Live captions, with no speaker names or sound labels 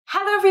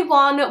Hello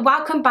everyone,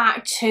 welcome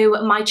back to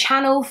my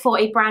channel for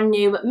a brand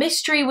new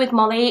mystery with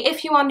Molly.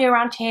 If you are new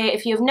around here,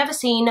 if you have never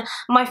seen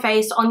my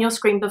face on your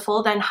screen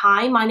before, then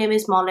hi, my name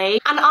is Molly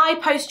and I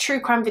post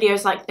true crime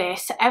videos like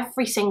this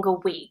every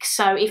single week.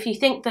 So if you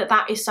think that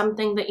that is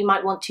something that you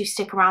might want to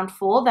stick around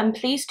for, then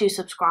please do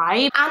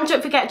subscribe and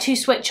don't forget to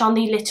switch on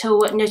the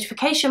little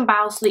notification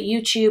bell so that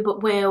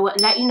YouTube will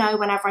let you know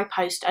whenever I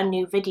post a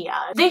new video.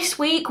 This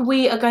week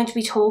we are going to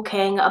be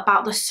talking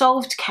about the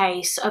solved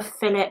case of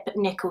Phillip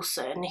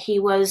Nicholson. He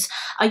was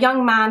a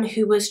young man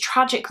who was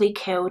tragically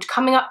killed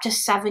coming up to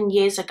 7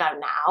 years ago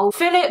now.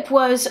 Phillip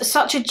was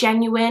such a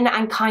genuine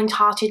and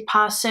kind-hearted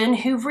person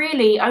who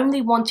really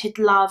only wanted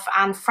love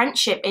and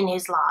friendship in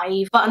his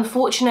life, but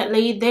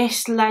unfortunately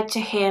this led to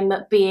him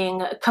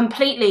being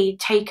completely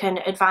taken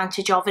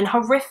advantage of and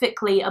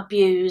horrifically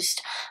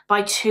abused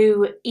by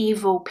two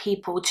evil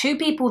people, two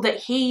people that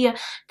he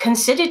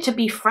considered to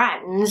be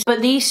friends,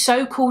 but these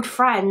so-called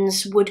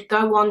friends would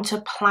go on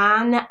to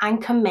plan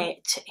and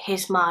commit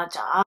his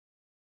murder.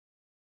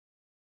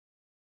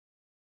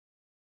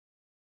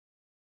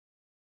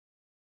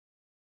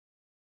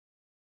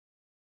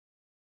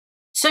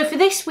 So for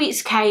this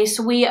week's case,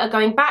 we are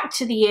going back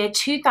to the year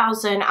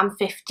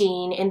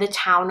 2015 in the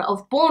town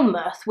of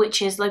Bournemouth,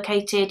 which is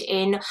located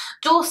in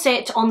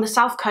Dorset on the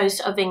south coast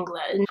of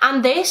England.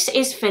 And this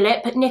is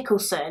Phillip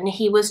Nicholson.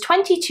 He was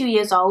 22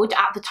 years old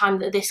at the time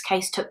that this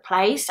case took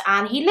place,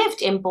 and he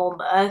lived in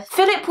Bournemouth.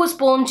 Phillip was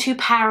born to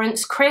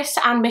parents Chris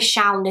and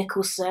Michelle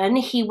Nicholson.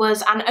 He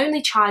was an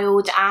only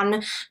child,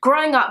 and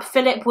growing up,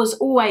 Phillip was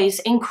always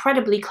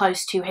incredibly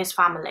close to his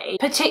family,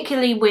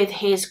 particularly with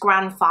his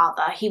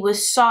grandfather. He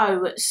was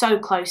so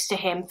close to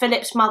him.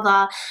 Phillip's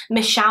mother,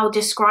 Michelle,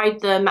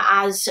 described them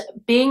as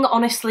being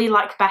honestly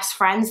like best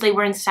friends. They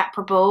were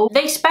inseparable.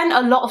 They spent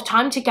a lot of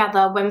time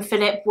together when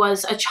Phillip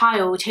was a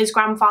child. His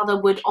grandfather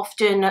would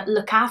often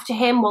look after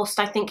him whilst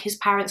I think his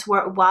parents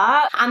were at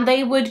work, and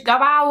they would go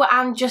out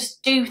and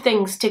just do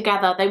things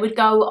together. They would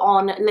go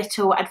on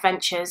little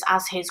adventures,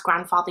 as his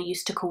grandfather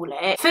used to call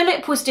it.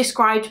 Phillip was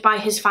described by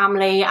his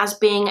family as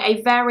being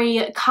a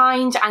very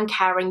kind and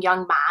caring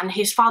young man.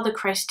 His father,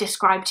 Chris,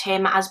 described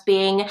him as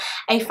being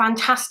a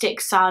fantastic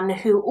son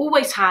who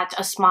always had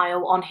a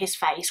smile on his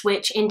face,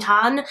 which in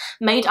turn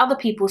made other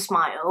people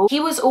smile. He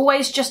was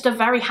always just a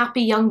very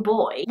happy young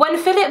boy. When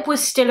Phillip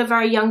was still a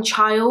very young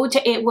child,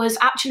 it was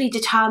actually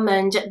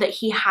determined that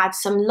he had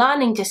some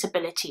learning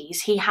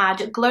disabilities. He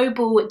had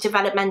global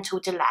developmental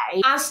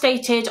delay. As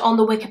stated on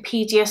the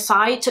Wikipedia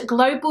site,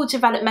 global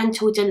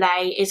developmental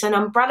delay is an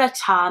umbrella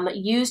term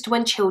used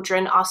when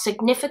children are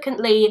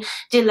significantly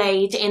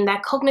delayed in their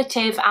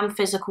cognitive and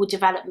physical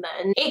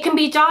development. It can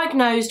be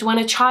diagnosed when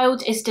a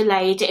child is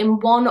delayed in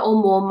one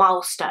or more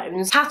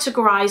milestones,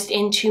 categorized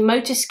into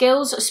motor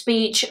skills,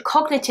 speech,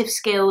 cognitive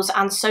skills,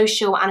 and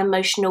social and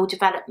emotional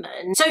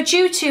development. So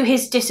due to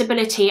his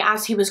disability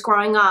as he was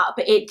growing up,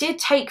 it did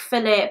take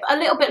Phillip a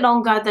little bit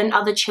longer than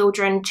other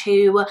children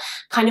to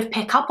kind of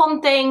pick up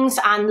on things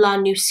and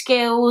learn new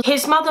skills.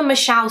 His mother,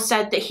 Michelle,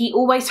 said that he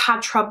always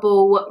had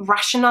trouble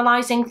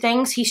rationalizing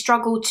things. He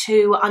struggled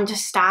to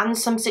understand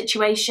some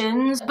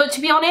situations, but to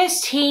be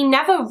honest, he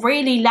never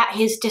really let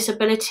his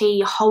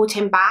disability hold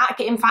him back.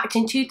 In fact,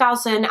 in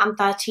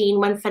 2013,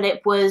 when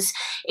Phillip was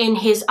in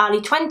his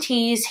early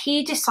 20s,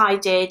 he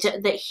decided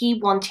that he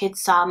wanted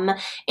some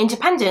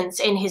independence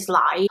in his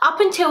life. Up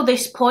until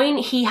this point,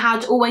 he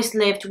had always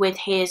lived with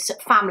his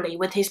family,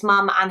 with his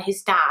mum and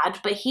his dad,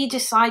 but he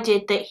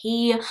decided that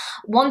he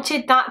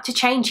wanted that to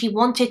change. He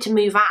wanted to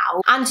move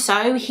out, and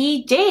so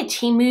he did.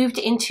 He moved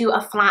into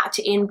a flat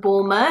in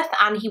Bournemouth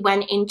and he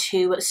went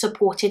into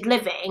supported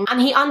living,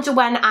 and he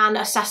underwent an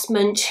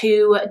assessment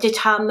to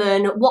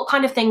determine what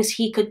kind of things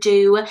he could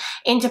do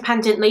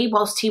independently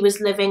whilst he was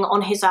living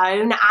on his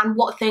own and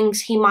what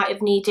things he might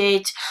have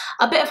needed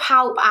a bit of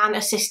help and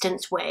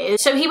assistance with.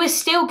 So he was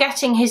still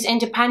getting his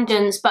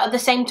independence, but at the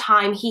same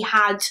time he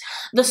had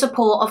the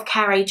support of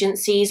care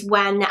agencies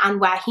when and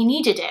where he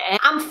needed it.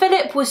 And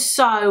Phillip was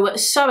so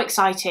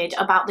excited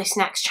about this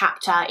next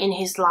chapter in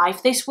his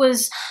life. This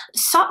was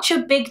such a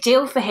big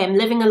deal for him,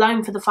 living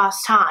alone for the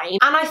first time.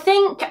 And I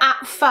think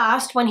at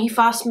first, when he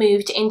first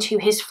moved into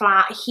his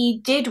flat, he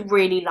did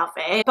really love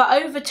it,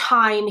 but over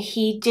time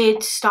he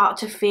did start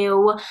to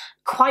feel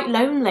quite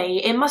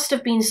lonely. It must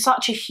have been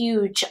such a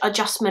huge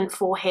adjustment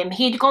for him.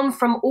 He'd gone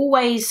from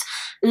always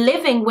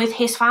living with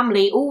his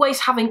family,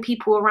 always having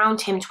people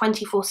around him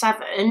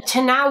 24/7,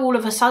 to now all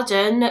of a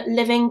sudden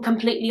living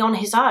completely on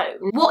his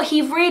own. What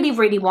he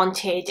really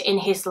wanted in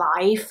his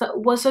life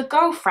was a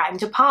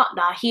girlfriend, a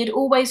partner. He had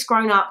always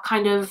grown up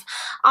kind of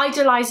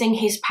idolizing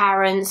his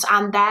parents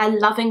and their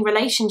loving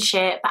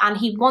relationship, and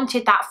he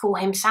wanted that for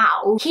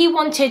himself. He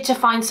wanted to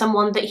find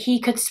someone that he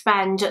could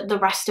spend the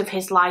rest of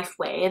his life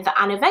with,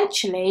 and eventually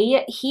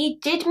eventually he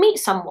did meet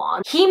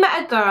someone. He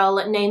met a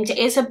girl named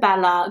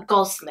Isabella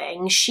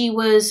Gosling. She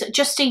was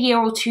just a year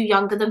or two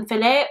younger than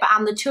Philip,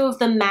 and the two of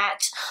them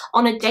met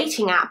on a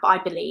dating app, I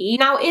believe.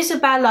 Now,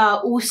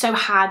 Isabella also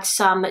had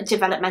some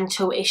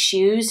developmental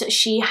issues.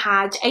 She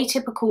had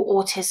atypical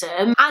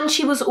autism, and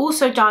she was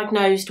also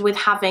diagnosed with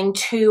having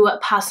 2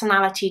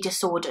 personality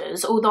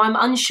disorders, although I'm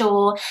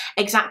unsure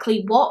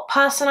exactly what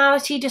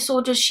personality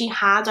disorders she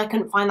had. I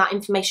couldn't find that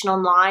information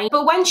online.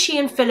 But when she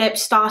and Philip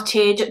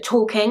started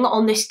talking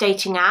on this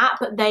dating app,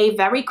 they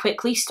very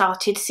quickly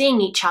started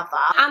seeing each other,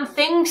 and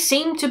things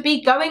seemed to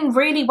be going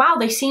really well.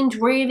 They seemed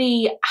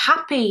really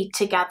happy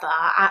together,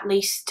 at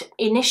least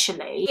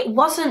initially. It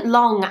wasn't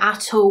long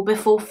at all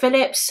before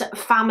Philip's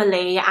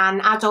family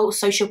and adult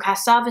social care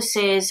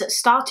services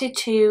started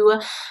to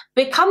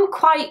become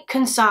quite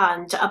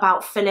concerned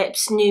about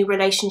Philip's new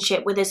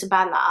relationship with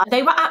Isabella.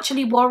 They were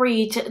actually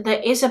worried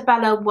that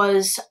Isabella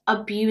was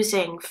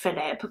abusing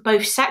Philip,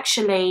 both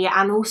sexually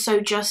and also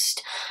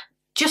just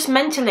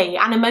mentally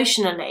and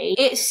emotionally.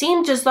 It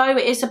seemed as though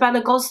Isabella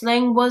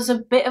Gosling was a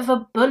bit of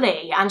a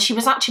bully, and she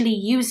was actually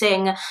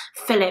using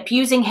Philip,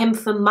 using him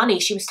for money.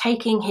 She was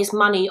taking his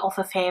money off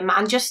of him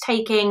and just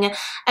taking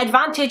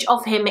advantage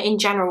of him in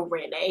general,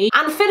 really.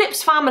 And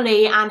Philip's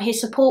family and his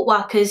support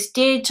workers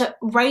did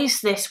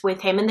raise this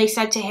with him, and they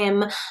said to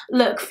him,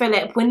 look,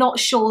 Philip, we're not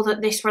sure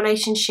that this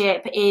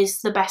relationship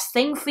is the best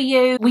thing for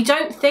you. We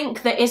don't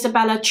think that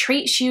Isabella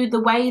treats you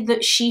the way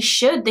that she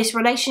should. This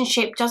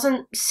relationship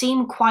doesn't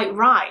seem quite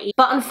right.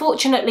 But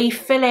unfortunately,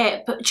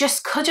 Philip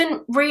just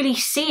couldn't really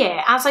see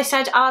it. As I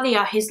said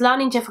earlier, his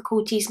learning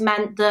difficulties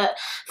meant that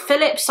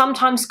Philip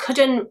sometimes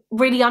couldn't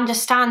really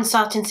understand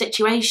certain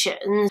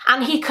situations,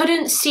 and he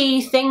couldn't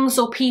see things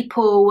or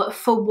people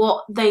for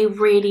what they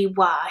really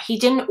were. He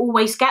didn't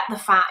always get the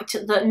fact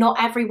that not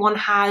everyone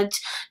had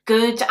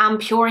good and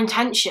pure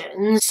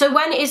intentions. So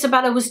when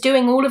Isabella was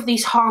doing all of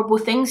these horrible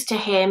things to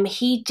him,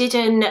 he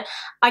didn't,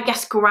 I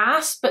guess,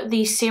 grasp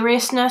the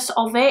seriousness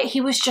of it.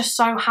 He was just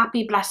so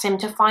happy, bless him,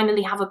 to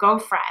finally have a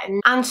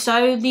girlfriend. And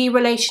so the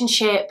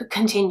relationship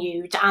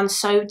continued, and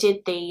so did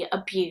the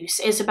abuse.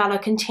 Isabella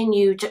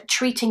continued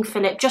treating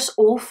Philip just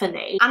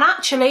awfully. And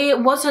actually,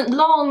 it wasn't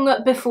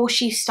long before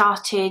she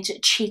started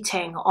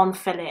cheating on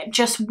Philip.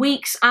 Just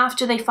weeks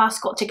after they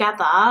first got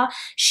together,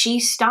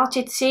 she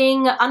started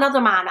seeing another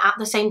man at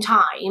the same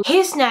time.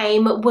 His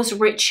name was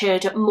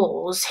Richard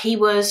Moores. He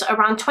was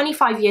around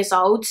 25 years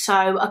old,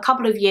 so a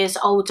couple of years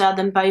older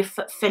than both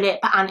Philip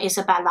and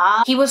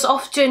Isabella. He was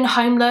often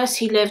homeless.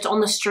 He lived on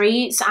the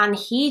streets, and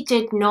he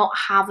did not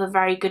have a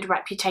very good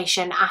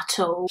reputation at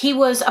all. He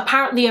was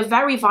apparently a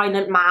very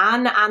violent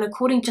man, and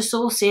according to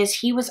sources,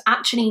 he was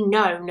actually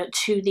known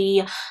to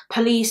the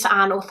police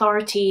and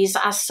authorities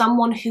as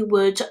someone who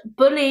would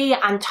bully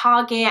and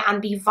target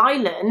and be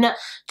violent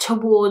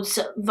towards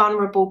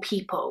vulnerable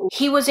people.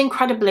 He was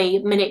incredibly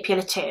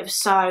manipulative,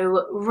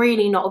 so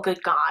really not a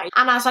good guy.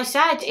 And as I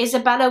said,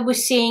 Isabella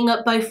was seeing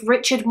both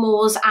Richard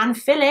Moores and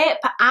Philip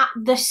at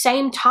the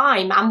same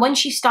time, and when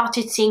she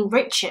started seeing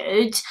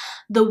Richard,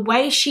 the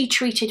way she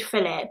treated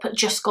Philip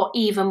just got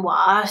even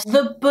worse.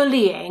 The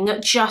bullying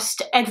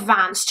just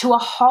advanced to a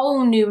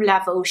whole new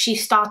level. She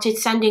started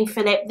sending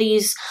Philip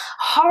these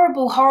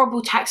horrible,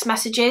 horrible text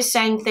messages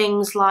saying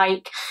things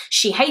like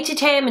she hated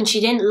him and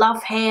she didn't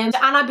love him.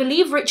 And I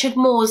believe Richard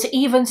Moores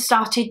even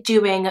started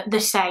doing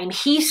the same.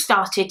 He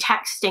started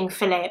texting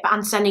Philip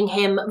and sending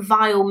him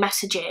vile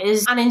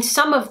messages, and in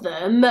some of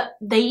them,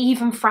 they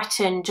even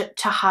threatened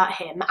to hurt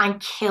him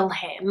and kill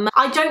him.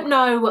 I don't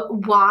know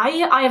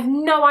why. I have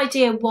no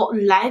idea what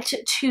led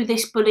to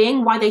this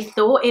bullying, why they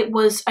thought it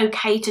was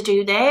okay to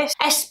do this,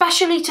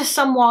 especially to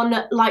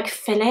someone like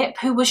Philip,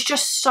 who was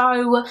just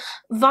so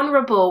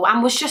vulnerable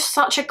and was just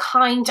such a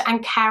kind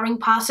and caring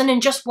person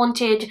and just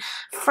wanted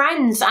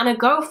friends and a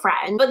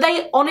girlfriend. But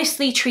they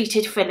honestly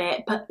treated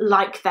Philip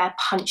like their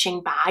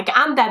punching bag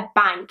and their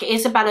bank.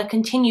 Isabella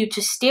continued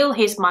to steal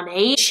his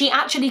money. She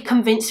actually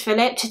convinced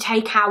Philip to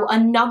take out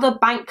another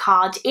bank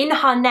card in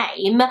her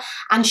name,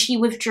 and she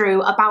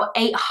withdrew about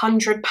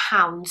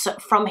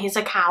 £800 from his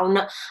account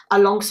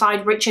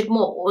alongside Richard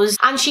Moores.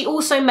 And she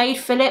also made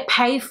Philip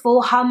pay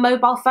for her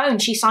mobile phone.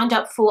 She signed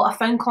up for a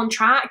phone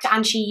contract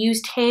and she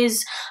used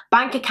his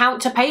bank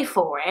account to pay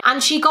for it.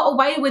 And she got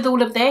away with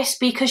all of this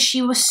because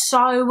she was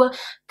so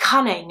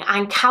cunning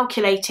and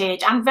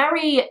calculated and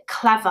very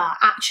clever,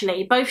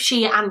 actually. Both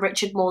she and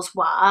Richard Moores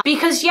were.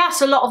 Because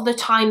yes, a lot of the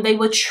time they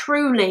were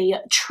truly,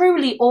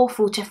 truly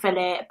awful to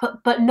Philip,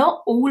 but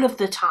not all of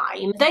the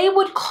time. They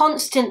would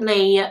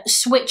constantly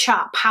switch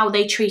up how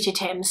they treated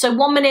him. So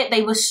one minute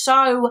they were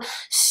so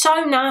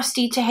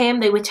nasty to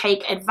him, they would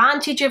take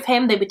advantage of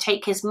him, they would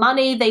take his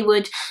money, they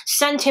would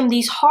send him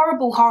these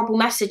horrible, horrible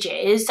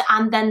messages,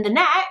 and then the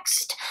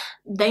next,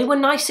 they were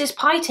nice as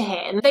pie to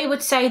him. They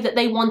would say that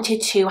they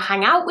wanted to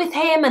hang out with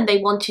him and they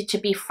wanted to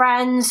be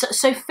friends.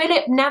 So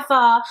Philip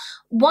never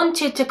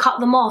wanted to cut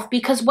them off,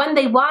 because when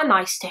they were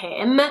nice to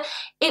him,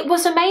 it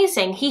was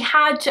amazing. He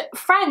had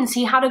friends,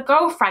 he had a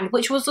girlfriend,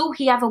 which was all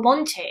he ever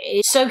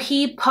wanted. So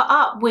he put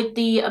up with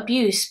the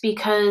abuse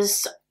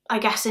because I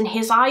guess in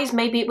his eyes,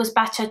 maybe it was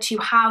better to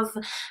have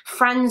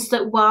friends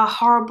that were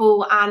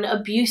horrible and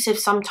abusive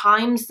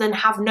sometimes than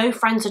have no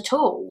friends at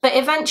all. But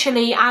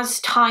eventually, as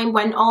time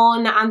went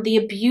on and the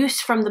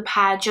abuse from the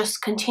pair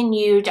just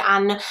continued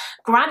and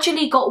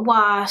gradually got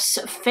worse,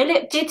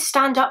 Phillip did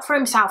stand up for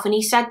himself and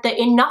he said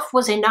that enough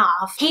was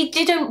enough. He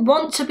didn't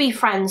want to be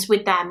friends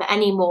with them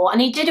anymore,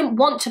 and he didn't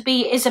want to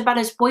be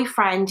Isabella's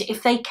boyfriend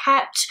if they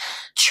kept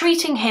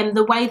treating him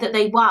the way that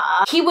they were.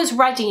 He was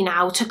ready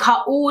now to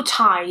cut all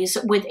ties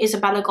with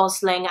Isabella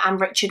Gosling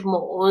and Richard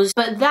Moores.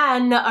 But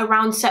then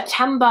around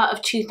September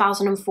of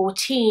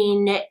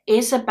 2014,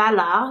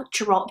 Isabella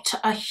dropped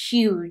a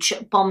huge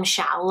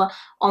bombshell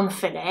on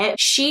Phillip.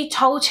 She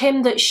told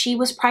him that she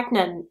was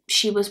pregnant.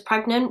 She was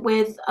pregnant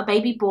with a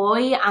baby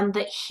boy and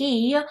that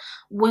he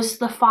was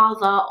the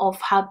father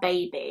of her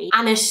baby.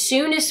 And as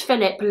soon as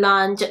Phillip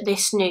learned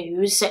this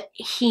news,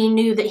 he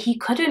knew that he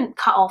couldn't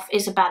cut off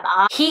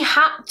Isabella. He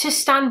had to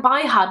stand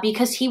by her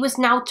because he was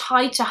now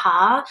tied to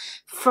her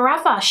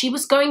forever. She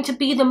was going to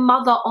be the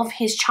mother of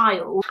his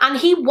child, and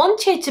he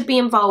wanted to be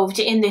involved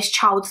in this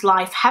child's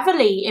life,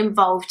 heavily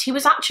involved. He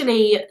was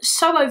actually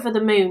so over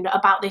the moon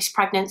about this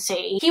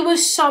pregnancy. He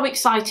was so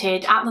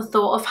excited at the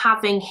thought of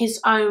having his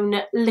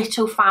own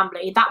little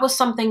family. That was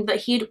something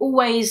that he'd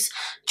always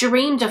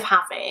dreamed of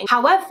having.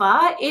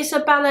 However,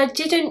 Isabella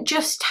didn't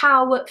just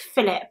tell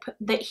Phillip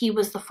that he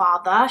was the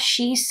father.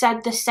 She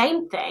said the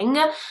same thing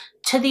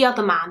to the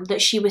other man that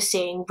she was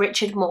seeing,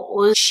 Richard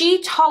Moores.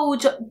 She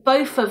told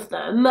both of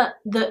them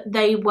that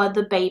they were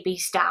the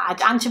baby's dad.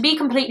 And to be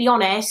completely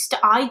honest,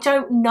 I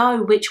don't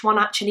know which one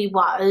actually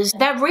was.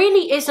 There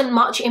really isn't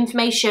much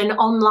information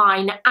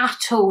online at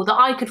all that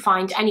I could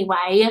find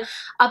anyway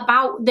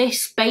about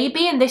this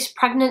baby and this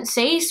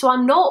pregnancy. So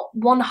I'm not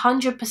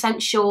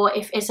 100% sure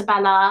if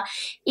Isabella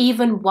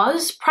even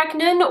was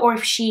pregnant or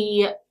if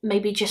she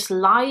maybe just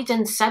lied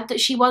and said that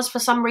she was for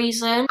some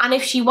reason. And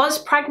if she was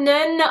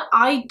pregnant,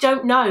 I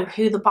don't know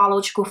who the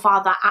biological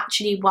father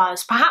actually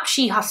was. Perhaps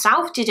she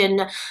herself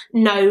didn't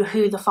know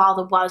who the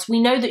father was.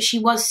 We know that she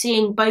was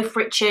seeing both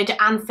Richard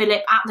and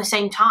Phillip at the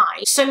same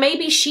time. So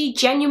maybe she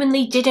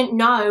genuinely didn't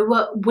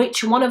know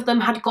which one of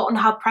them had gotten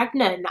her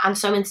pregnant. And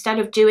so instead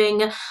of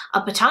doing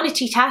a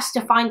paternity test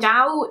to find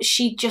out,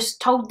 she just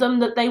told them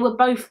that they were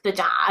both the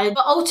dad.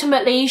 But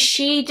ultimately,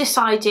 she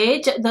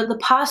decided that the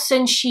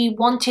person she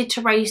wanted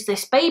to raise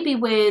this baby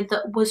with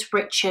was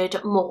Richard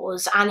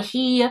Moores, and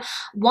he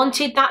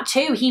wanted that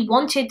too. He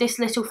wanted this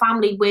little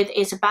family with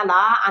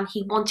Isabella, and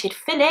he wanted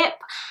Phillip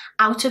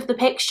out of the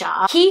picture.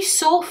 He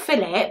saw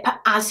Phillip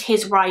as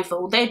his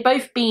rival. They'd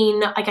both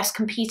been, I guess,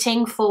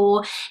 competing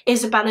for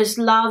Isabella's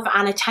love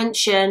and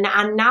attention,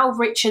 and now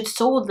Richard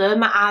saw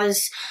them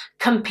as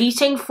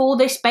competing for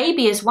this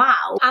baby as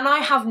well. And I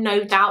have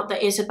no doubt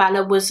that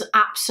Isabella was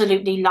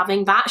absolutely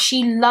loving that.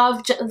 She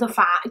loved the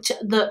fact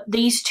that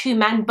these two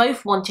men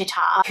both wanted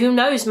her. Who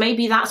knows,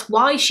 maybe that's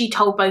why she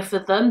told both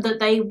of them that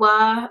they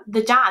were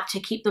the dad, to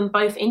keep them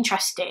both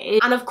interested.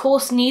 And of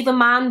course, neither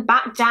man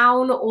backed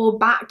down or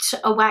backed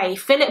away.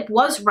 Phillip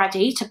was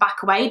ready to back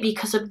away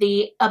because of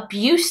the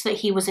abuse that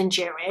he was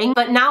enduring.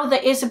 But now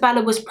that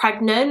Isabella was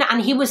pregnant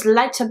and he was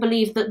led to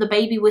believe that the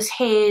baby was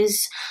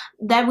his,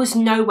 there was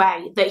no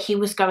way that he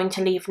was going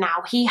to leave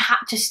now. He had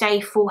to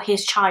stay for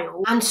his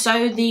child. And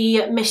so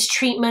the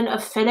mistreatment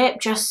of Phillip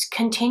just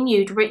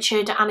continued.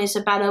 Richard and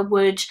Isabella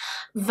would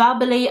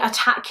verbally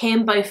attack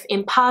him both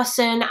in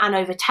person and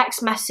over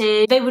text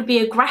message. They would be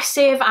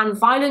aggressive and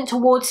violent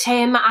towards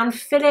him, and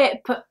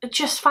Phillip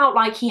just felt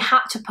like he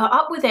had to put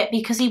up with it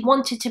because he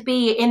wanted to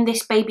be in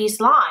this baby's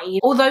life.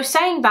 Although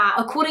saying that,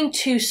 according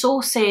to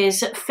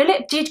sources,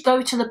 Phillip did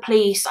go to the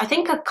police, I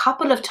think a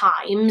couple of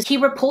times. He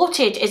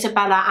reported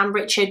Isabella and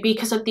Richard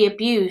because of the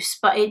abuse,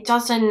 but it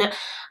doesn't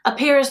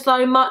appear as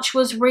though much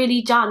was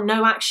really done.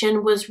 No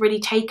action was really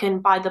taken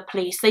by the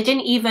police. They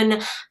didn't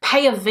even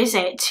pay a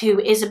visit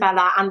to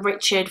Isabella and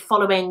Richard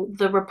following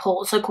the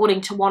reports,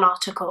 according to one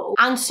article.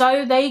 And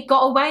so they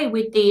got away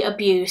with the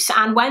abuse.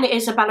 And when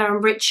Isabella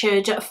and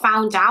Richard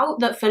found out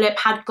that Phillip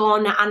had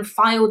gone and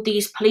filed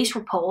these police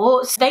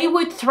reports, they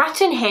would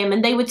threaten him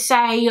and they would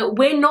say,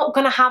 "We're not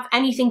going to have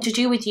anything to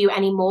do with you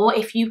anymore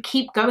if you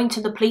keep going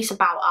to the police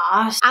about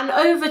us." And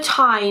over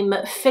time,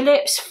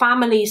 Phillip's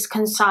family's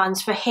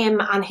concerns for him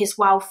and his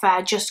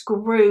welfare just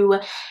grew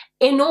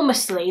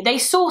enormously. They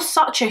saw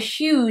such a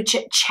huge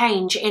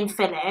change in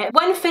Phillip.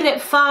 When Phillip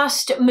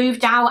first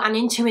moved out and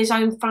into his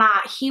own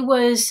flat, he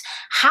was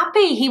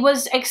happy, he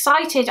was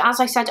excited. As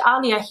I said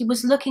earlier, he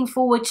was looking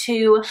forward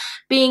to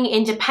being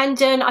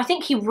independent. I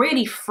think he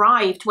really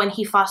thrived when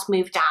he first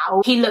moved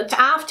out. He looked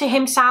after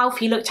himself,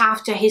 he looked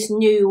after his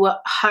new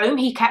home,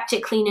 he kept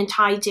it clean and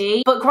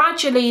tidy. But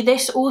gradually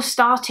this all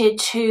started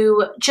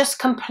to just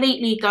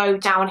completely go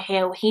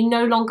downhill. He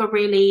no longer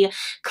really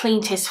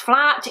cleaned his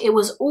flat. It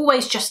was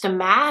always just a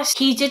mess.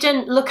 He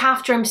didn't look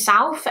after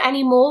himself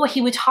anymore.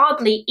 He would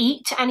hardly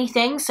eat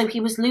anything, so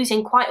he was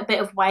losing quite a bit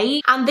of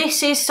weight. And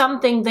this is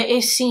something that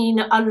is seen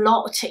a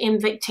lot in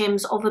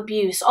victims of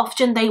abuse.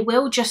 Often they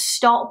will just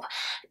stop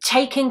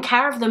taking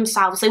care of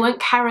themselves. They won't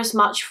care as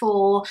much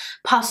for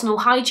personal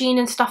hygiene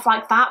and stuff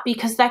like that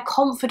because their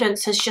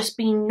confidence has just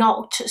been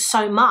knocked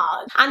so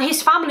much. And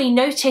his family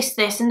noticed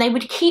this and they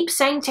would keep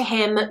saying to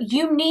him,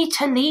 you need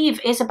to leave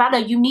Isabella,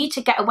 you need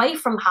to get away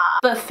from her.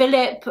 But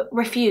Philip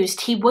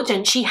refused. He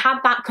wouldn't. She had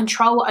that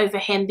control over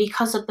him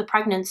because of the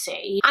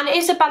pregnancy. And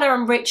Isabella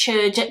and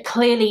Richard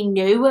clearly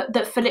knew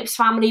that Philip's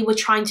family were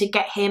trying to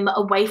get him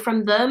away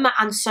from them,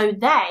 and so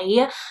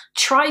they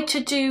tried to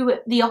do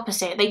the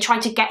opposite. They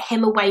tried to get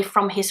him away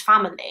from his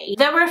family.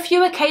 There were a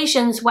few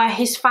occasions where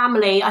his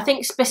family, I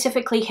think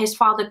specifically his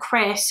father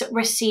Chris,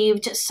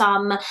 received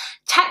some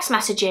text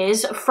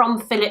messages from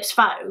Philip's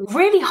phone.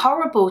 Really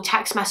horrible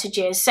text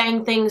messages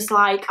saying things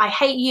like, I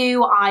hate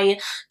you, I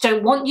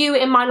don't want you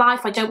in my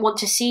life, I don't want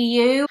to see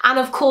you. And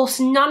of course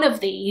none of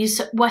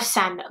these were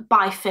sent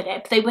by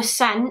Philip. They were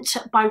sent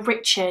by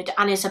Richard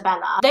and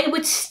Isabella. They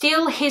would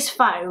steal his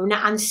phone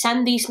and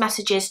send these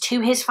messages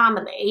to his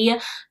family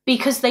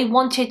because they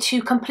wanted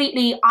to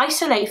completely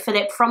isolate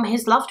Philip from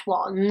his loved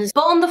ones.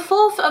 But on the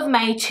 4th of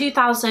May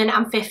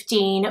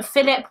 2015,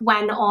 Philip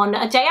went on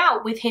a day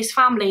out with his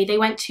family. They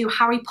went to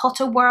Harry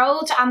Potter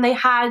World and they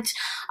had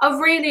a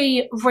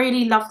really,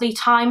 really lovely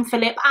time.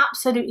 Philip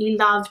absolutely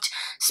loved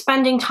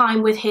spending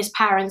time with his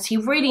parents. He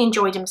really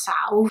enjoyed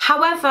himself.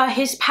 However,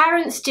 his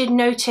parents did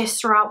notice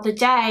throughout the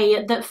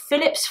day that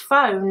Philip's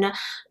phone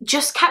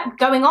just kept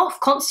going off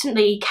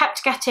constantly,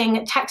 kept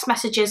getting text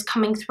messages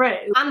coming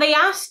through. And they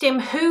asked him,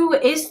 who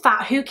is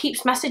that? Who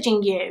keeps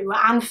messaging you?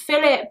 And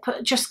Philip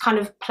just kind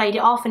of played it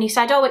off and he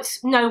said, oh,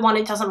 it's no one,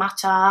 it doesn't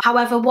matter.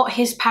 However, what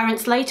his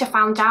parents later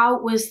found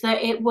out was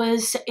that it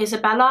was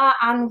Isabella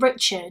and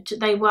Richard.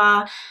 They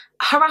were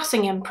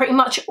harassing him pretty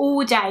much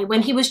all day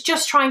when he was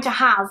just trying to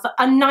have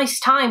a nice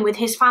time with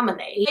his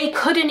family. They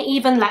couldn't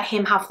even let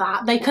him have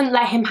that. They couldn't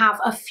let him have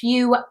a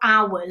few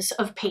hours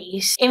of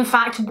peace. In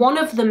fact, one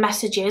of the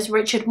messages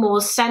Richard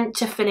Moores sent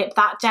to Philip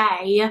that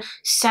day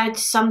said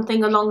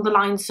something along the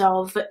lines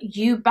of,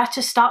 you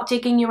better start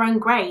digging your own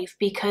grave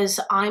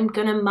because I'm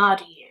gonna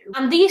murder you.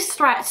 And these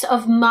threats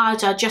of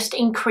murder just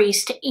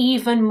increased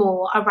even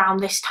more around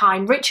this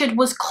time. Richard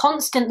was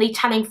constantly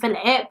telling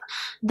Philip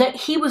that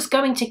he was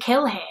going to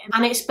kill him.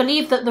 And it's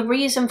believed that the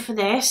reason for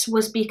this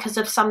was because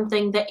of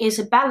something that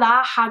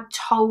Isabella had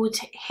told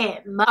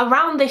him.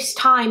 Around this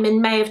time in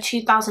May of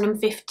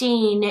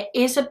 2015,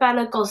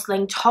 Isabella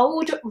Gosling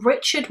told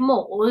Richard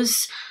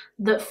Moores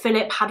that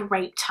Philip had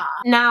raped her.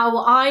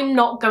 Now, I'm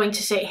not going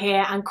to sit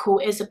here and call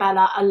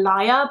Isabella a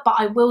liar, but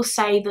I will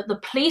say that the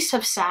police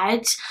have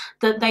said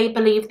that they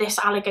believe this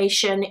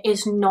allegation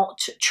is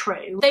not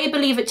true. They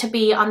believe it to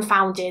be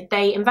unfounded.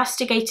 They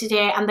investigated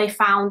it and they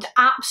found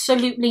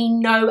absolutely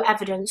no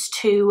evidence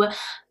to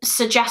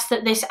suggest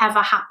that this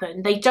ever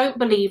happened. They don't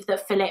believe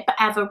that Philip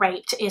ever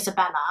raped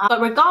Isabella. But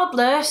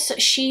regardless,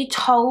 she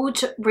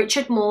told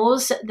Richard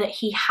Moores that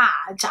he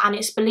had, and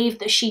it's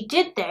believed that she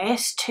did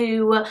this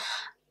to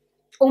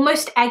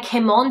almost egg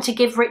him on, to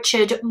give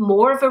Richard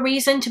more of a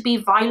reason to be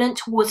violent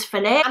towards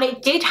Philip. And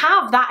it did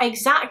have that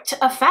exact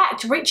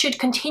effect. Richard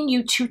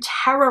continued to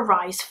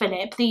terrorize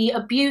Philip. The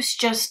abuse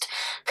just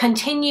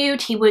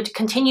continued. He would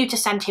continue to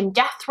send him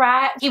death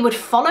threats. He would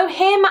follow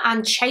him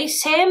and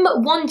chase him.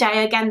 One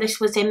day, again, this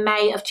was in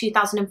May of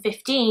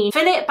 2015,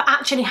 Philip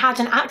actually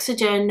had an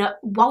accident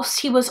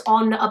whilst he was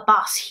on a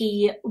bus.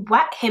 He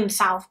wet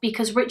himself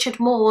because Richard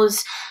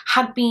Moores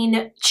had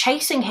been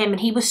chasing him and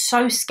he was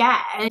so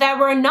scared. There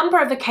were a number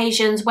of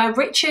occasions where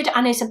Richard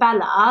and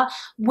Isabella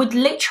would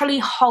literally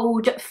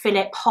hold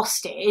Philip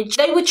hostage.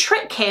 They would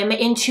trick him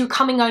into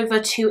coming over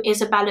to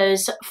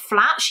Isabella's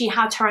flat. She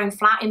had her own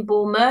flat in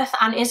Bournemouth,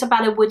 and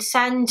Isabella would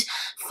send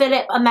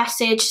Philip a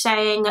message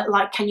saying,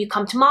 like, can you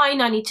come to mine?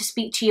 I need to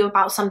speak to you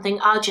about something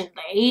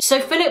urgently.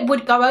 So Philip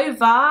would go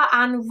over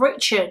and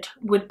Richard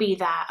would be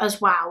there as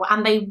well,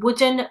 and they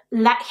wouldn't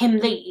let him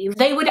leave.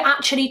 They would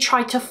actually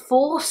try to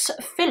force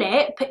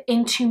Philip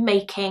into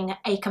making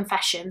a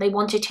confession. They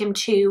wanted him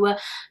to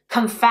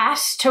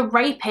confess to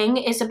raping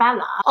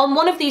Isabella. On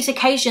one of these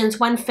occasions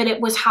when Philip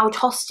was held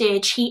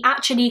hostage, he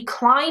actually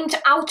climbed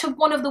out of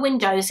one of the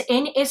windows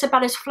in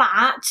Isabella's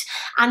flat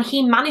and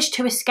he managed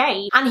to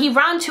escape. And he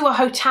ran to a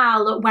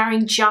hotel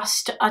wearing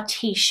just a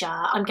t-shirt.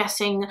 I'm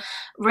guessing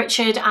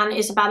Richard and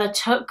Isabella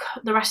took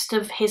the rest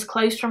of his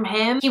clothes from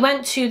him. He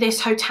went to this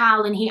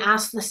hotel and he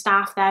asked the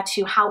staff there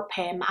to help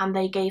him, and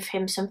they gave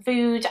him some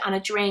food and a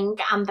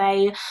drink, and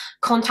they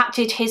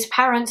contacted his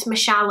parents,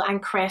 Michelle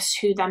and Chris,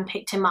 who then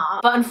picked him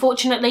up. But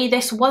unfortunately,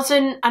 this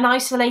wasn't an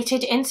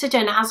isolated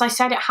incident. As I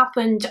said, it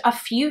happened a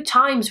few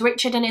times.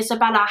 Richard and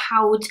Isabella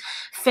held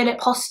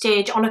Philip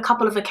hostage on a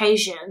couple of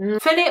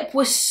occasions. Philip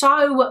was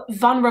so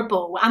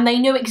vulnerable and they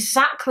knew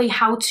exactly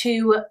how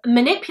to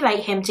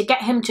manipulate him to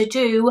get him to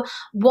do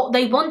what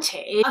they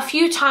wanted. A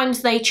few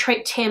times they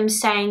tricked him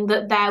saying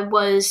that there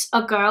was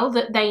a girl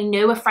that they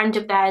knew, a friend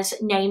of theirs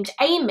named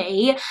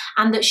Amy,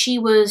 and that she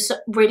was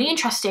really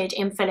interested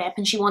in Philip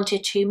and she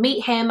wanted to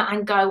meet him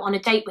and go on a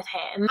date with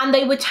him. And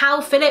they would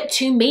tell Philip Philip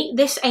to meet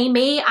this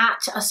Amy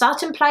at a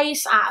certain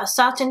place at a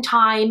certain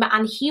time,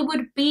 and he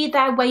would be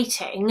there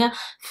waiting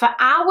for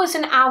hours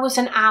and hours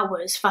and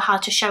hours for her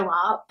to show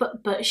up,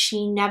 but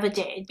she never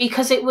did,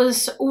 because it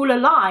was all a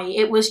lie.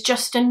 It was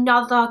just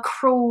another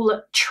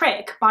cruel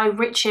trick by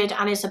Richard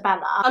and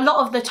Isabella. A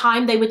lot of the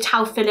time they would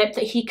tell Philip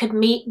that he could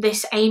meet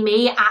this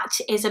Amy at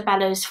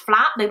Isabella's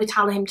flat. They would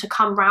tell him to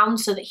come round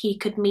so that he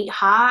could meet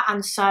her,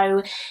 and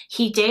so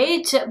he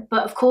did,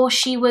 but of course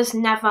she was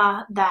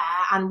never there,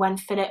 and when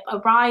Philip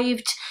arrived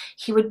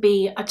he would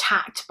be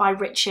attacked by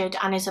Richard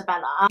and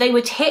Isabella. They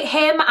would hit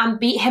him and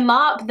beat him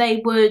up.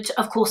 They would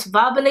of course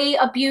verbally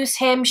abuse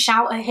him,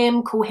 shout at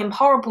him, call him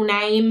horrible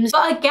names.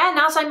 But again,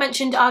 as I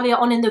mentioned earlier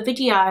on in the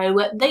video,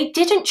 they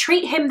didn't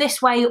treat him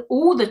this way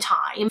all the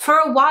time. For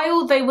a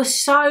while they were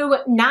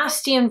so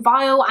nasty and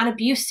vile and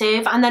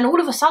abusive, and then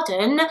all of a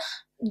sudden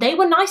they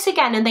were nice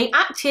again and they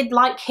acted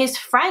like his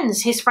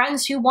friends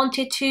who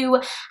wanted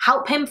to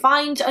help him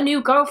find a new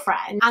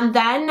girlfriend. And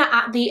then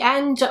at the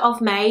end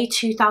of May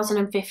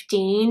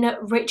 2015,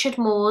 Richard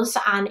Moores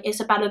and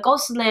Isabella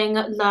Gosling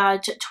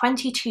lured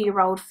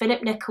 22-year-old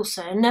Phillip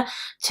Nicholson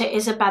to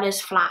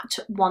Isabella's flat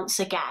once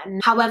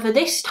again. However,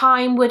 this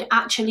time would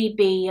actually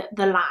be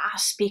the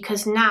last,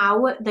 because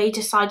now they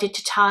decided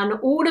to turn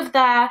all of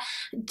their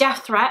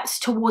death threats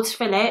towards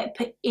Philip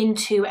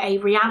into a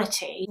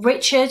reality.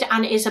 Richard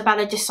and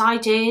Isabella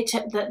decided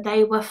that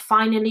they were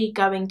finally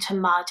going to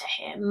murder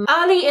him.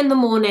 Early in the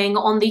morning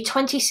on the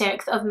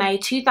 26th of May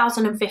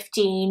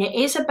 2015,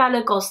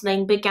 Isabella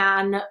Gosling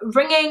began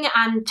ringing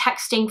and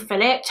texting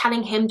Philip,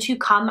 telling him to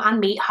come and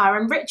meet her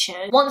and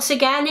Richard, once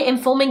again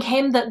informing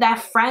him that their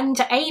friend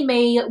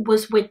Amy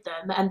was with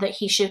them and that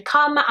he should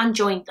come and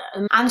join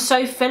them. And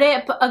so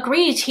Philip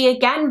agreed. He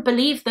again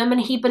believed them, and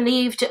he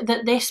believed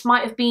that this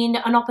might have been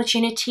an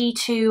opportunity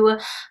to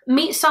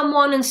meet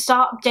someone and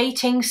start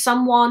dating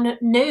someone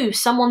new,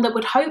 someone that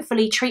would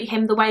hopefully treat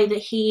him the way that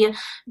he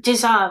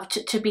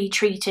deserved to be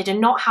treated and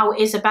not how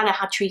Isabella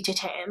had treated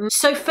him.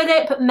 So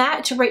Philip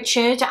met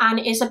Richard and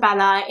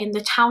Isabella in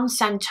the town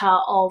centre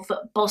of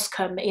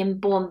Boscombe in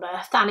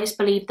Bournemouth, and it's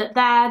believed that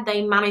there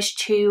they managed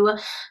to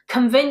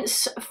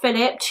convince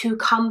Philip to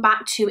come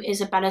back to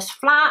Isabella's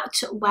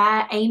flat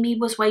where Amy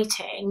was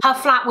waiting. Her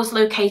flat was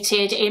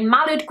located in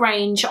Mallard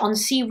Grange on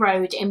Sea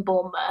Road in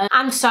Bournemouth,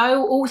 and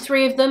so all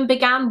three of them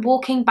began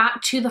walking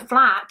back to the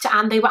flat,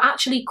 and they were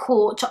actually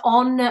caught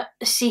on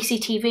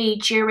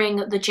CCTV during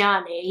the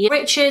journey.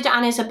 Richard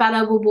and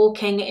Isabella were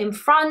walking in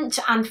front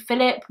and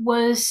Philip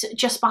was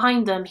just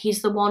behind them.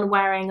 He's the one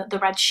wearing the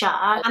red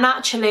shirt. And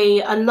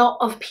actually a lot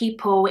of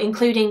people,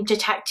 including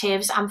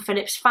detectives and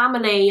Philip's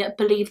family,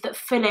 believe that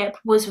Philip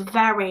was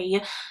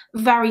very,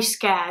 very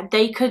scared.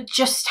 They could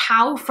just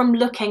tell from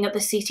looking at the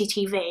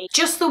CCTV.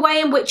 Just the way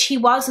in which he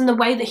was and the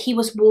way that he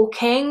was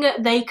walking,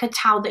 they could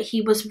tell that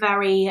he was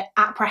very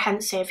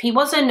apprehensive. He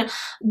wasn't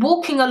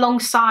walking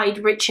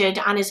alongside Richard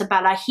and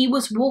Isabella, he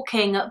was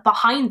walking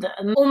behind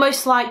them,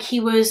 almost like he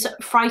was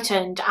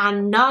frightened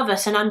and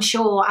nervous and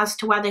unsure as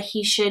to whether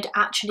he should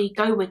actually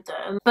go with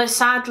them. But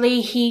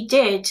sadly he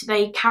did.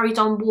 They carried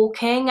on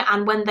walking,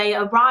 and when they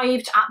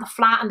arrived at the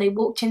flat and they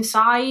walked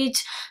inside,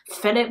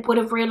 Philip would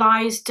have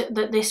realised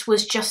that this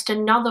was just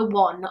another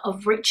one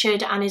of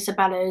Richard and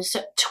Isabella's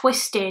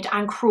twisted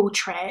and cruel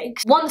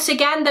tricks. Once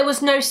again, there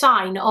was no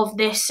sign of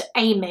this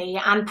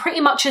Amy, and pretty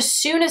much as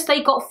soon as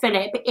they got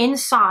Philip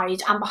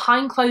inside and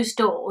behind closed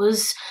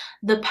doors,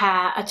 the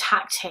pair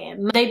attacked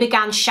him. They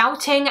began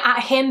shouting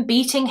at him,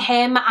 beating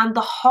him, and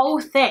the whole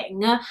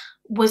thing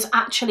was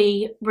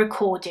actually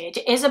recorded.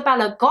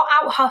 Isabella got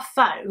out her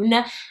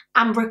phone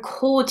and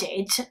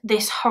recorded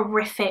this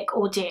horrific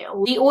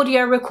ordeal. The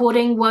audio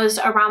recording was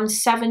around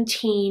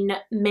 17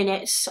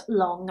 minutes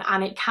long,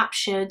 and it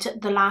captured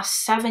the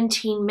last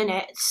 17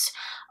 minutes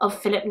of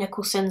Phillip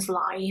Nicholson's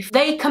life.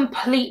 They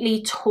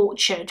completely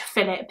tortured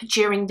Philip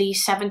during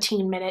these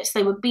 17 minutes.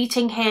 They were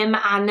beating him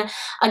and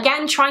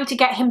again trying to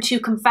get him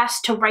to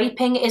confess to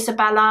raping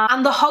Isabella,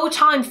 and the whole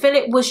time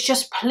Philip was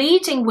just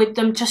pleading with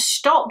them to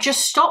stop,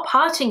 just stop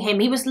hurting him.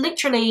 He was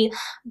literally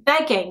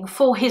begging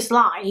for his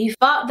life,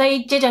 but they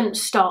didn't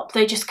stop.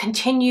 They just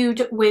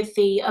continued with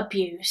the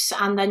abuse.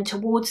 And then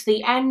towards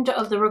the end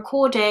of the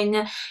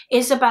recording,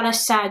 Isabella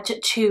said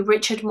to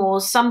Richard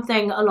Moores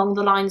something along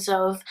the lines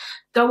of,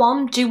 "Go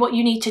on, do what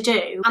you need to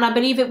do." And I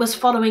believe it was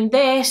following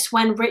this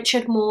when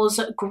Richard Moores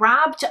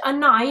grabbed a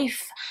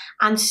knife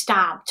and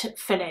stabbed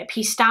Philip.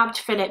 He stabbed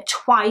Philip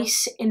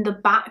twice in the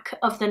back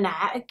of the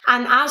neck.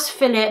 And as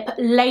Philip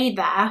lay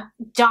there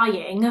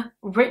dying,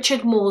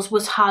 Richard Moores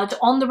was heard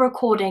on the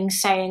recording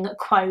saying,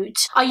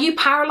 quote, "Are you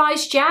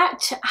paralysed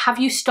yet? Have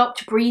you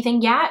stopped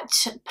breathing yet?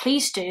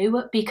 Please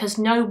do, because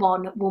no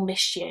one will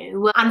miss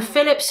you." And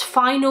Philip's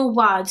final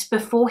words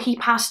before he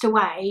passed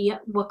away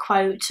were,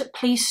 quote,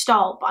 "Please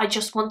stop, I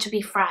just want to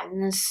be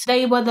friends."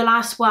 They were the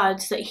last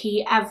words that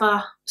he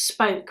ever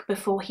spoke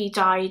before he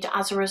died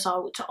as a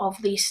result of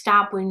the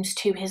stab wounds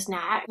to his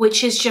neck,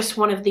 which is just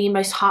one of the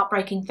most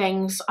heartbreaking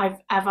things I've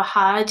ever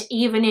heard.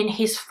 Even in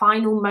his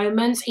final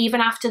moments, even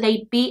after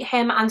they beat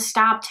him and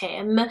stabbed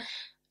him,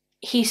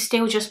 he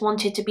still just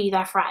wanted to be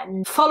their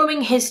friend.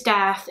 Following his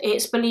death,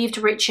 it's believed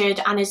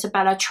Richard and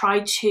Isabella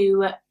tried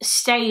to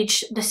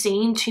stage the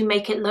scene to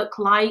make it look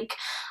like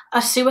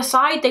a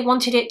suicide. They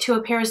wanted it to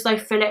appear as though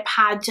Phillip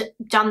had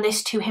done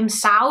this to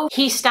himself.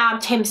 He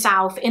stabbed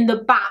himself in the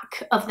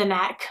back of the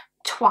neck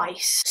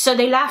twice. So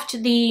they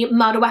left the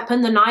murder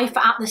weapon, the knife,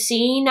 at the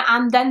scene,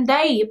 and then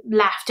they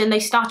left and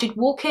they started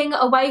walking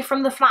away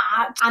from the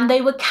flat, and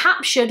they were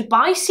captured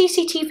by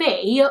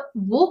CCTV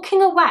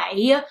walking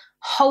away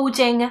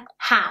holding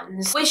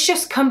hands, which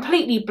just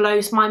completely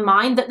blows my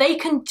mind that they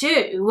can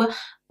do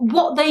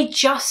what they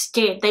just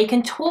did. They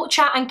can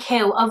torture and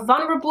kill a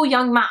vulnerable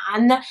young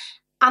man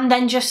and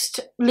then just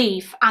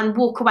leave and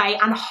walk away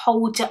and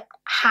hold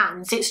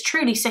hands. It's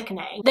truly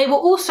sickening. They were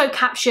also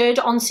captured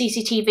on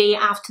CCTV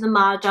after the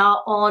murder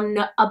on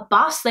a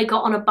bus. They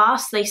got on a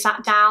bus, they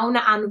sat down,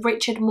 and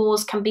Richard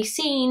Moores can be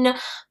seen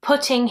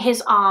putting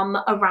his arm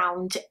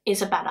around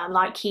Isabella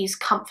like he's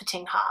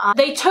comforting her.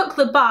 They took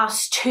the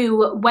bus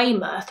to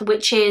Weymouth,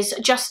 which is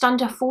just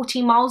under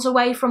 40 miles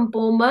away from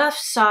Bournemouth,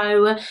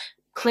 so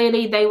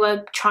clearly they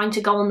were trying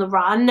to go on the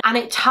run. And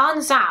it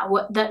turns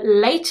out that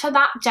later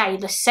that day,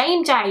 the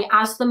same day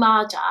as the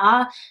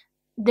murder,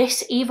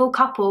 this evil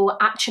couple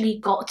actually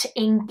got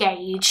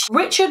engaged.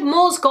 Richard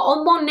Moores got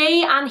on one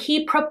knee and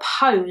he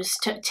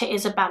proposed to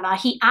Isabella.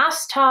 He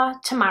asked her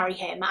to marry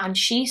him and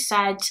she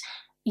said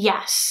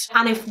yes.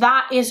 And if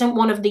that isn't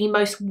one of the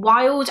most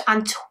wild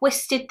and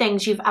twisted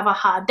things you've ever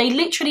heard, they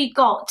literally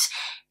got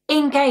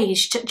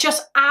engaged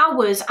just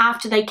hours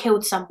after they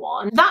killed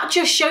someone. That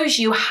just shows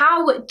you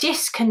how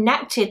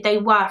disconnected they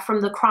were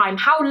from the crime,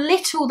 how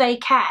little they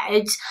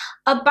cared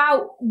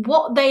about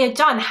what they had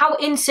done, how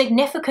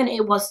insignificant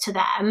it was to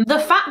them. The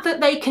fact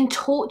that they can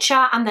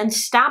torture and then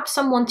stab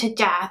someone to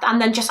death and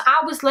then just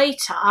hours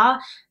later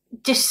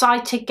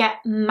decide to get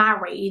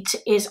married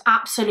is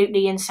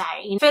absolutely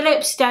insane.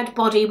 Philip's dead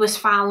body was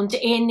found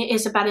in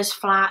Isabella's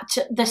flat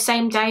the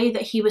same day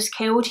that he was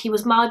killed. He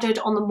was murdered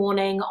on the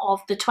morning of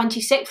the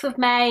 26th of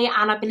May,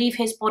 and I believe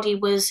his body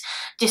was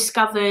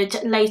discovered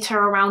later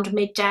around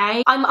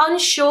midday. I'm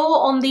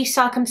unsure on the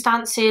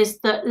circumstances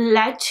that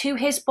led to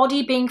his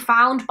body being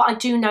found, but I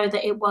do know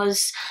that it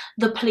was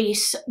the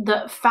police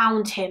that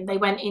found him. They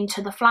went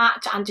into the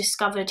flat and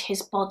discovered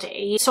his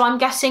body. So I'm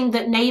guessing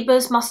that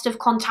neighbours must have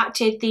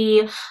contacted the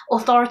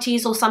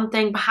authorities or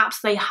something.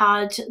 Perhaps they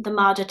heard the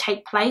murder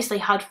take place. They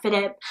heard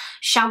Philip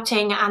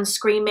shouting and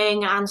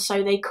screaming, and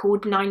so they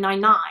called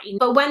 999.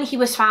 But when he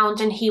was found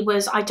and he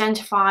was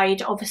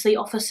identified, obviously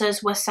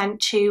officers were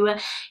sent to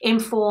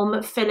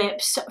inform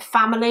Philip's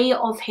family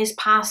of his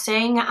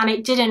passing, and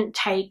it didn't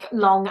take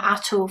long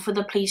at all for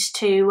the police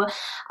to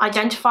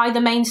identify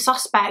the main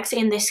suspects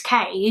in this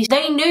case.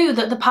 They knew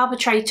that the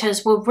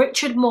perpetrators were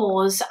Richard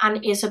Moores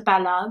and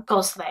Isabella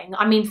Gosling.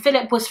 I mean,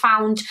 Philip was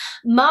found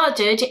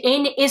murdered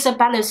in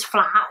Isabella's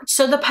flat,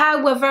 so the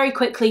pair were very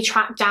quickly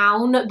tracked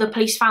down. The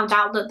police found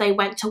out that they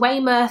went to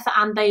Weymouth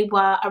and they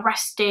were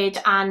arrested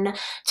and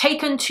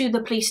taken to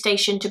the police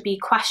station to be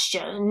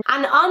questioned.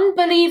 And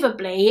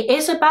unbelievably,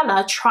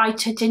 Isabella tried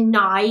to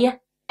deny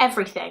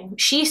everything.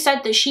 She said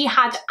that she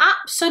had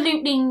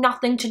absolutely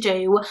nothing to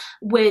do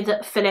with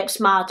Philip's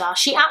murder.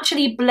 She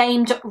actually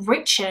blamed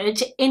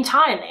Richard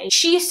entirely.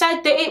 She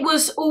said that it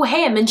was all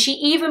him, and she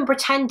even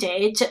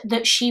pretended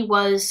that she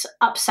was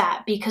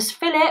upset because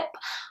Philip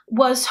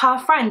was her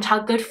friend,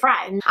 her good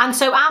friend. And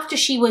so after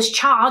she was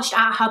charged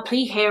at her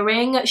plea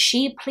hearing,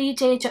 she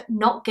pleaded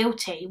not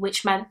guilty,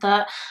 which meant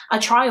that a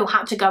trial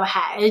had to go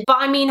ahead. But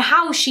I mean,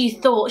 how she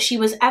thought she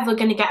was ever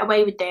going to get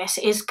away with this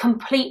is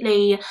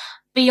completely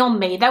beyond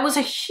me. There was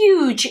a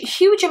huge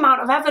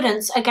amount of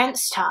evidence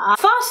against her.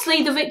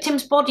 Firstly, the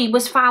victim's body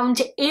was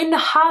found in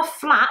her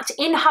flat,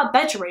 in her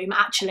bedroom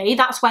actually.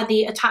 That's where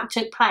the attack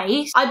took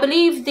place. I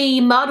believe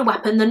the murder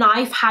weapon, the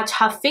knife, had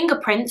her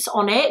fingerprints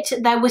on it.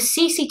 There was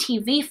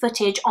CCTV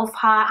footage of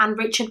her and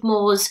Richard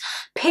Moores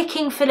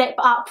picking Philip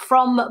up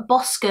from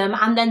Boscombe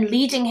and then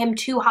leading him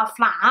to her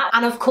flat.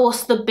 And of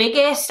course, the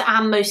biggest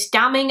and most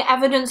damning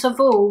evidence of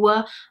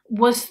all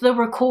was the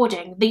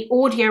recording, the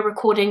audio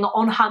recording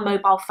on her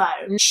mobile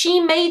phone. She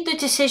made the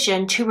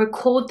decision to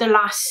record the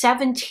last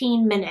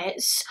 17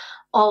 minutes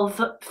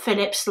of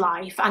Philip's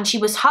life, and she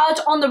was heard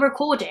on the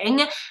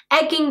recording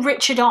egging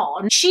Richard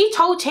on. She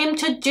told him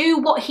to do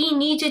what he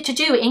needed to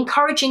do,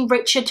 encouraging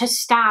Richard to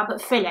stab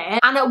Philip,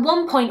 and at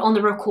one point on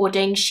the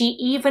recording she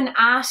even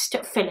asked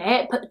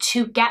Philip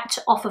to get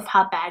off of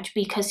her bed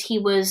because he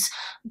was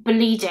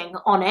bleeding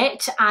on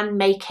it and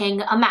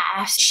making a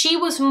mess. She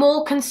was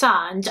more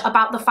concerned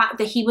about the fact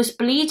that he was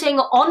bleeding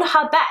on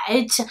her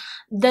bed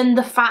than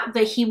the fact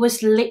that he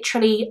was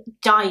literally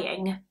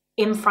dying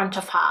in front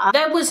of her.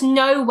 There was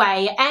no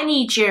way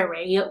any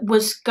jury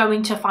was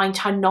going to find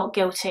her not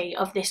guilty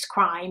of this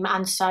crime,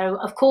 and so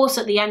of course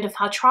at the end of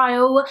her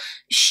trial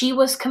she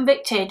was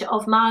convicted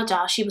of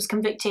murder. She was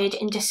convicted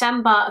in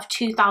December of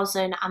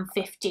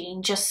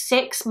 2015, just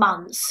 6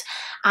 months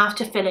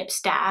after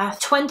Philip's death.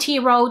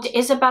 20-year-old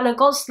Isabella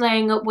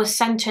Gosling was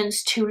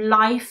sentenced to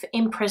life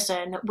in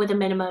prison with a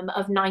minimum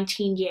of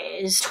 19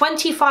 years.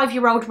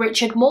 25-year-old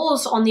Richard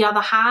Moores, on the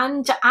other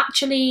hand,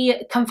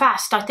 actually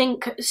confessed. I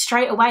think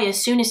straight away,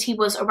 as soon as he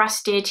was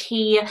arrested,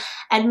 he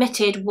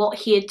admitted what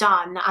he had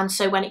done, and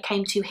so when it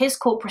came to his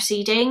court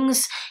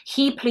proceedings,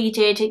 he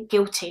pleaded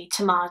guilty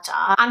to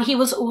murder, and he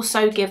was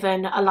also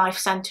given a life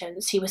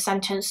sentence. He was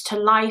sentenced to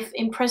life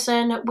in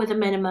prison with a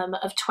minimum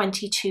of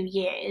 22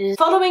 years.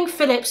 Following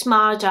Philip's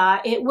murder,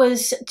 it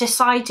was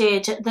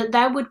decided that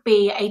there would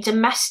be a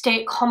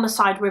domestic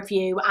homicide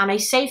review and a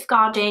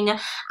safeguarding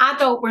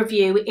adult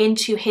review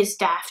into his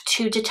death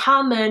to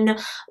determine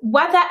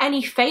whether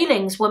any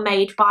failings were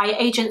made by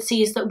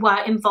agencies that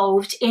were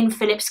involved in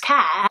Philip's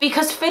care,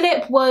 because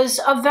Philip was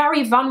a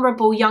very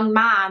vulnerable young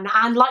man,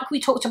 and like we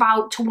talked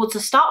about towards the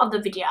start of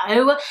the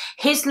video,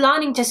 his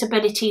learning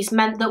disabilities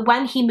meant that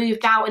when he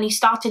moved out and he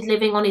started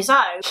living on his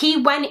own, he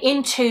went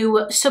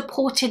into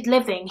supported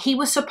living. He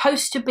was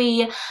supposed to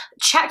be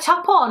checked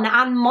up on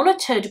and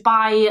monitored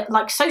by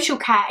like social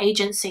care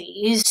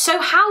agencies.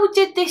 So how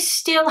did this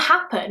still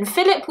happen?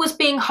 Philip was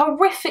being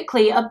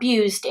horrifically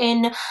abused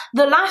in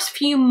the last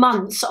few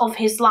months of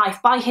his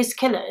life by his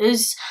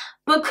killers,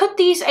 but could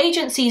these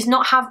agencies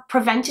not have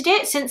prevented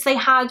it since they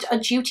had a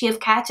duty of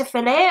care to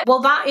Philip?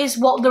 Well, that is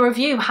what the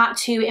review had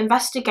to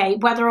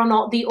investigate, whether or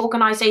not the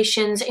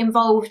organisations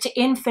involved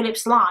in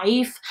Philip's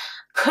life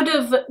could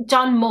have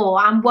done more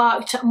and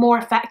worked more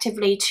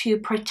effectively to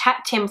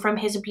protect him from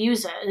his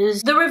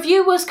abusers. The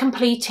review was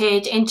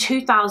completed in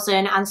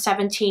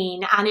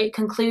 2017, and it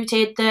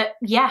concluded that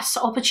yes,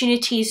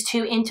 opportunities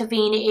to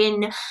intervene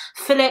in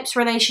Philip's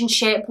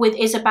relationship with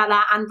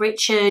Isabella and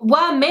Richard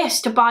were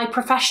missed by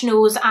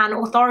professionals and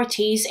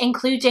authorities,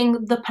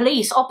 including the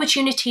police,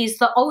 opportunities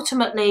that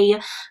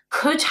ultimately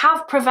could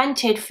have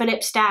prevented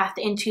Philip's death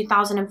in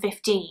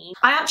 2015.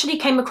 I actually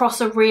came across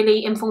a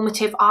really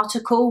informative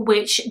article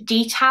which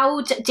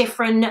detailed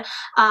different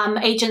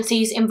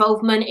agencies'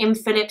 involvement in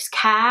Philip's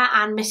care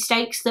and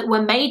mistakes that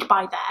were made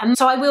by them.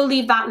 So I will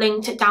leave that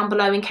linked down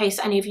below in case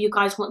any of you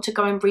guys want to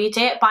go and read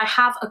it, but I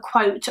have a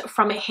quote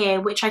from it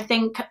here which I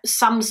think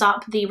sums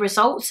up the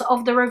results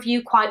of the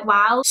review quite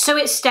well. So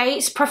it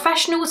states,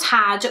 professionals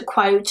had,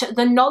 quote,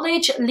 the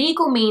knowledge,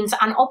 legal means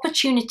and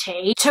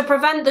opportunity to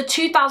prevent the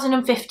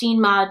 2015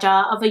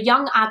 murder of a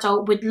young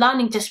adult with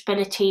learning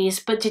disabilities,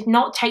 but did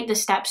not take the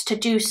steps to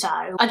do so.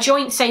 A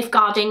joint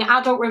safeguarding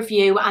adult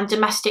review and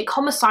domestic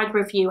homicide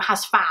review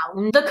has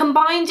found the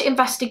combined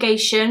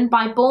investigation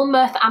by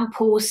Bournemouth and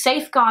Pool's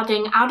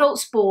Safeguarding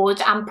Adults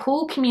Board and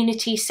Pool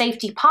Community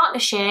Safety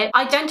Partnership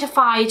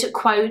identified,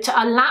 quote,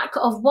 a lack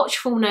of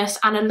watchfulness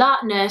and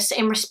alertness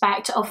in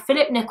respect of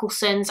Phillip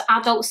Nicholson's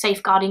adult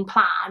safeguarding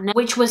plan,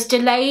 which was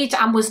delayed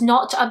and was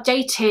not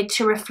updated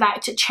to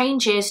reflect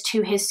changes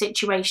to his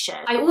situation.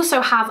 I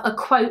also have a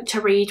quote to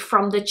read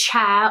from the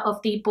chair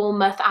of the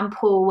Bournemouth and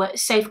Pool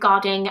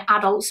Safeguarding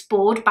Adults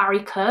Board,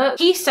 Barry Cook.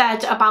 He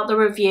said about the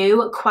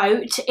review,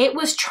 quote, it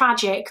was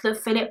tragic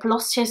that Philip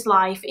lost his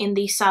life in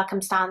these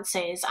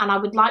circumstances, and I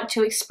would like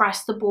to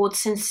express the board's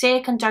sincere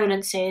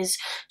condolences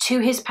to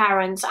his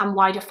parents and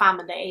wider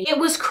family. It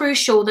was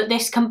crucial that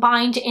this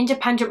combined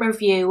independent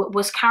review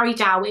was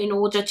carried out in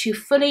order to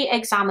fully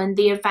examine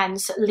the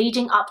events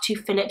leading up to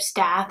Philip's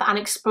death and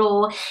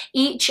explore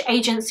each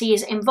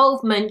agency's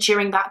involvement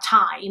during that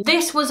time.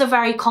 This was a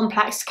very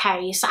complex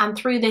case, and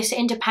through this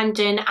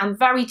independent and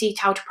very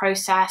detailed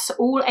process,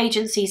 all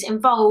agencies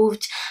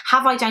involved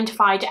have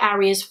identified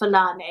areas for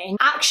learning.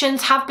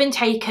 Actions have been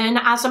taken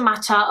as a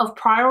matter of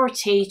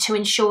priority to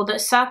ensure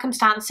that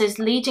circumstances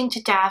leading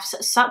to deaths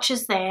such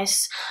as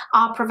this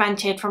are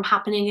prevented from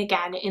happening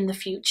again in the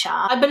future.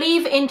 I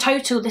believe in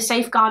total the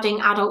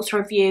Safeguarding Adults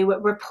Review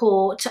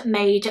report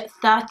made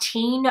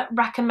 13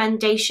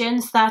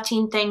 recommendations,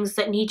 13 things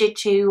that needed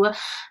to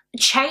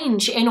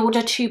change in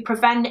order to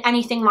prevent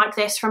anything like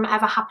this from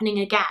ever happening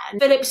again.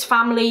 Philip's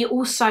family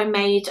also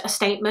made a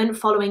statement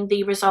following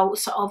the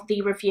results of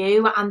the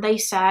review, and they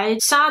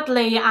said,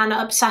 sadly and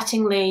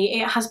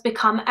upsettingly, it has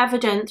become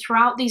evident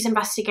throughout these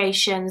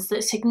investigations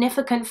that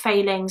significant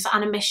failings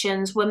and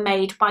omissions were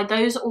made by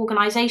those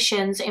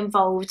organisations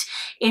involved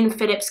in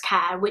Philip's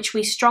care, which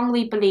we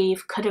strongly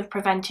believe could have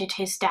prevented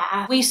his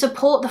death. We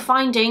support the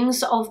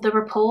findings of the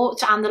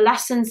report and the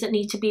lessons that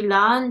need to be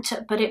learned,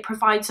 but it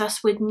provides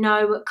us with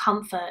no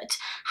comfort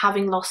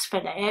having lost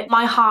Philip.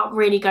 My heart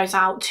really goes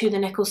out to the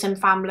Nicholson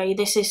family.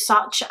 This is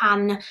such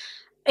an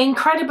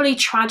incredibly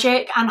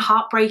tragic and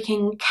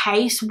heartbreaking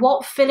case.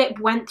 What Philip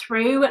went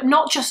through,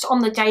 not just on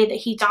the day that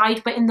he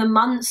died, but in the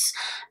months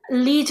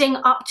leading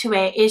up to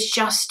it, is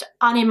just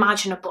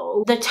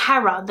unimaginable. The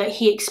terror that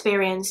he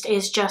experienced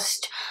is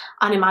just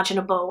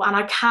unimaginable, and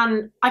I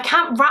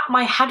can't wrap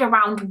my head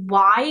around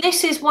why.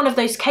 This is one of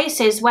those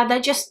cases where there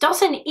just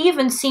doesn't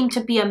even seem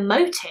to be a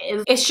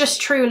motive. It's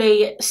just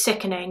truly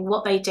sickening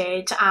what they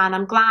did, and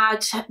I'm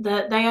glad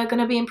that they are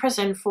going to be in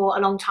prison for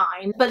a long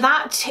time. But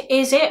that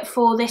is it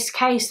for this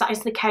case. That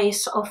is the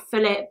case of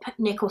Phillip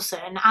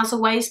Nicholson. As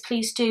always,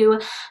 please do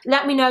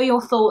let me know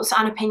your thoughts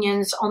and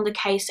opinions on the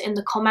case in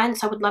the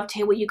comments. I would love to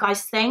hear what you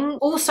guys think.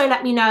 Also,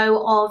 let me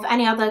know of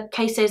any other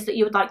cases that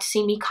you would like to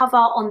see me cover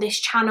on this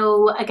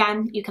channel.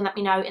 Again, you can let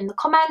me know in the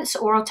comments,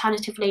 or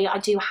alternatively, I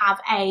do have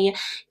a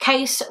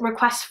case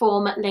request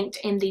form linked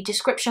in the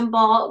description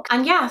box.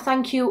 And yeah,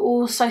 thank you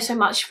all so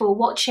much for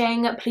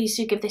watching. Please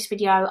do give this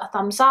video a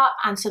thumbs up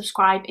and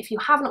subscribe if you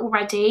haven't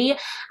already,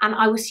 and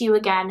I will see you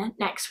again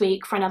next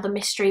week for another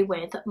mystery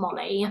with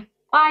Molly.